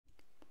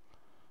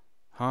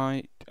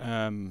Hi,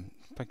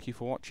 thank you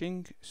for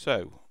watching.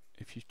 So,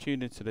 if you've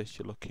tuned into this,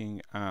 you're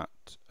looking at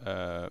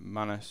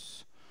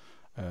Manus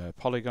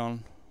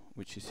Polygon,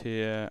 which is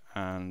here,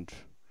 and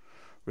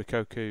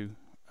Rokoko,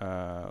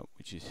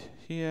 which is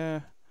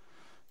here.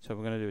 So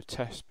we're going to do a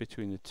test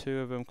between the two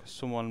of them, because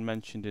someone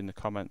mentioned in the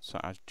comments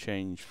that I'd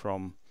changed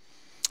from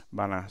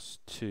Manus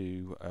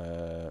to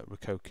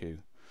Rokoko.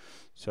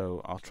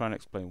 So I'll try and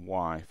explain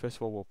why. First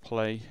of all, we'll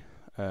play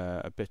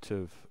a bit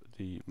of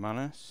the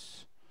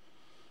Manus.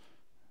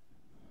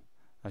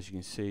 As you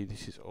can see,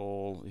 these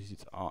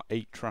are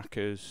 8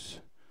 trackers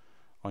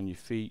on your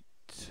feet,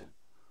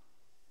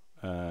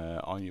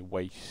 on your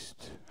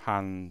waist,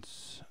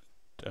 hands,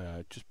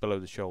 just below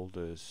the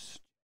shoulders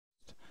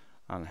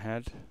and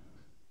head.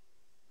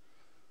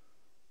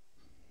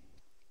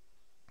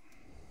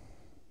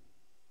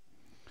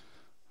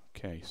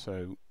 Okay,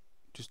 so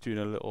just doing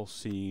a little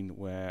scene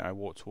where I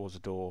walk towards a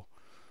door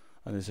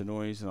and there's a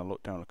noise and I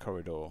look down a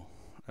corridor.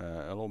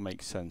 It'll all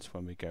make sense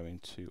when we go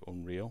into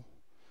Unreal.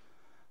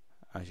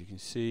 As you can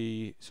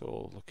see, it's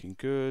all looking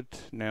good.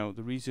 Now,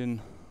 the reason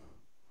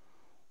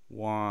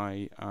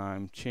why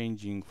I'm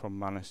changing from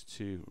Manus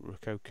to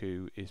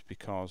Rokoko is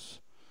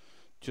because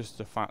just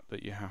the fact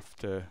that you have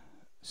to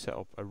set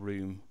up a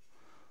room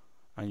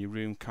and your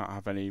room can't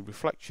have any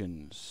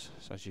reflections.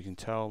 So as you can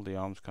tell, the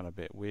arm's kind of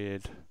a bit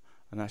weird,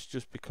 and that's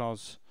just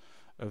because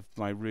of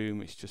my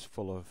room. It's just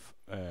full of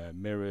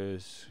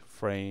mirrors,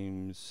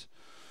 frames,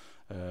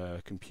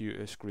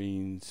 computer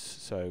screens,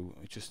 so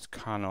it just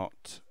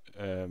cannot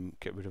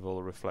get rid of all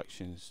the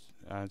reflections.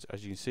 As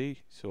you can see,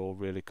 it's all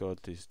really good.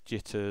 There's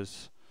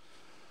jitters,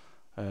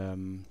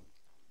 and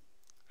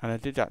I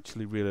did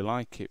actually really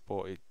like it,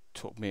 but it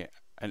took me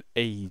an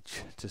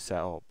age to set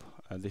up,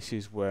 and this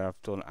is where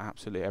I've done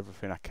absolutely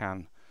everything I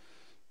can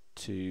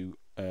to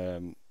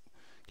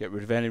get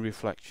rid of any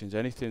reflections,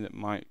 anything that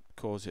might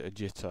cause it a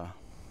jitter.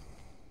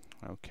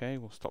 Okay,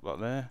 we'll stop that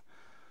there.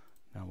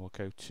 Now we'll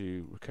go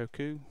to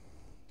Rokoko,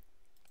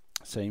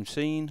 same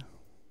scene,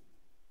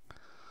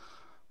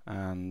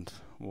 and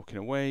walking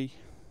away.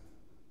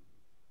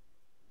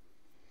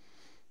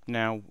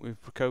 Now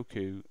with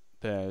Rokoko,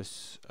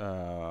 there's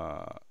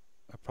a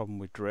problem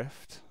with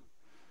drift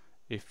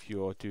if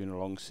you're doing a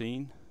long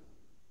scene,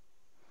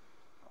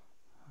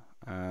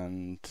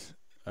 and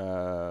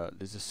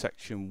there's a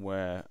section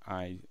where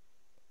I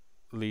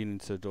lean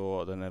into the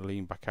door, then I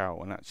lean back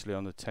out, and actually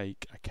on the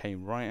take I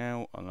came right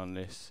out, and on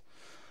this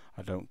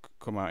I don't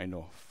come out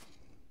enough.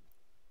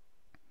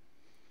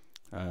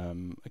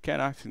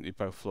 Again, I think they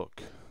both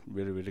look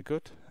really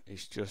good.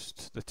 It's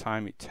just the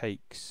time it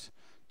takes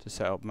to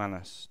set up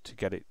Manus to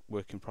get it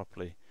working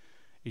properly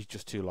is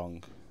just too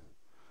long,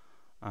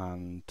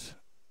 and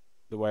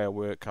the way I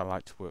work, I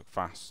like to work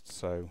fast,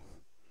 so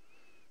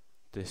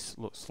this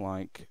looks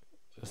like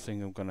the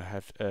thing I'm going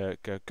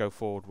to go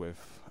forward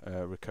with,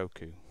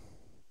 Rokoko.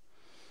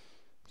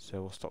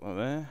 So we'll stop that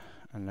there,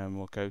 and then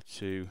we'll go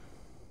to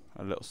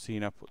a little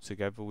scene I put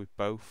together with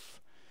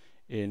both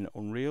in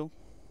Unreal.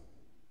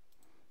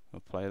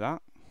 We'll play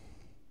that.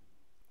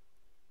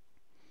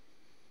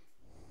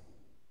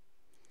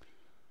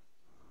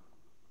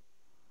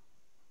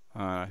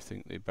 I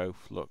think they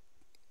both look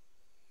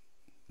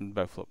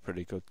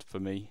pretty good for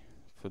me,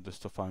 for the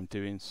stuff I'm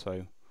doing.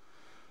 So,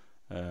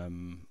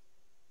 and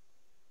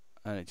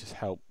it just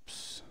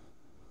helps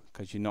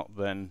because you're not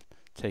then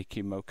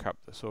taking mocap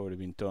that's already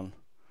been done,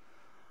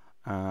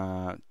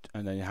 and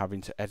then you're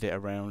having to edit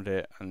around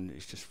it, and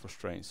it's just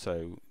frustrating.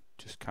 So,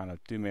 just kind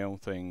of do my own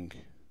thing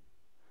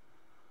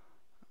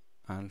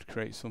and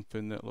create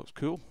something that looks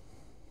cool.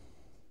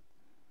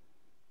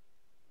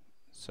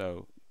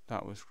 So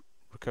that was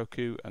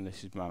Rokoko, and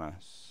this is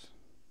Manus.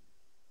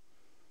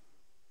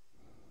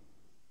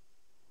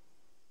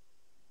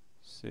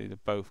 See, they're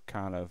both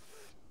kind of,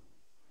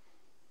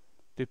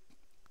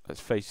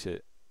 let's face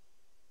it,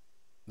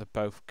 they're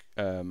both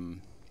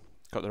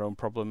got their own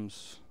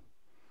problems,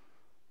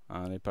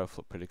 and they both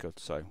look pretty good,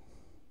 so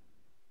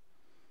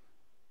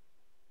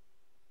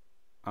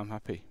I'm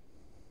happy.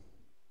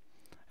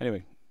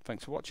 Anyway,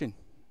 thanks for watching.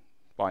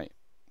 Bye.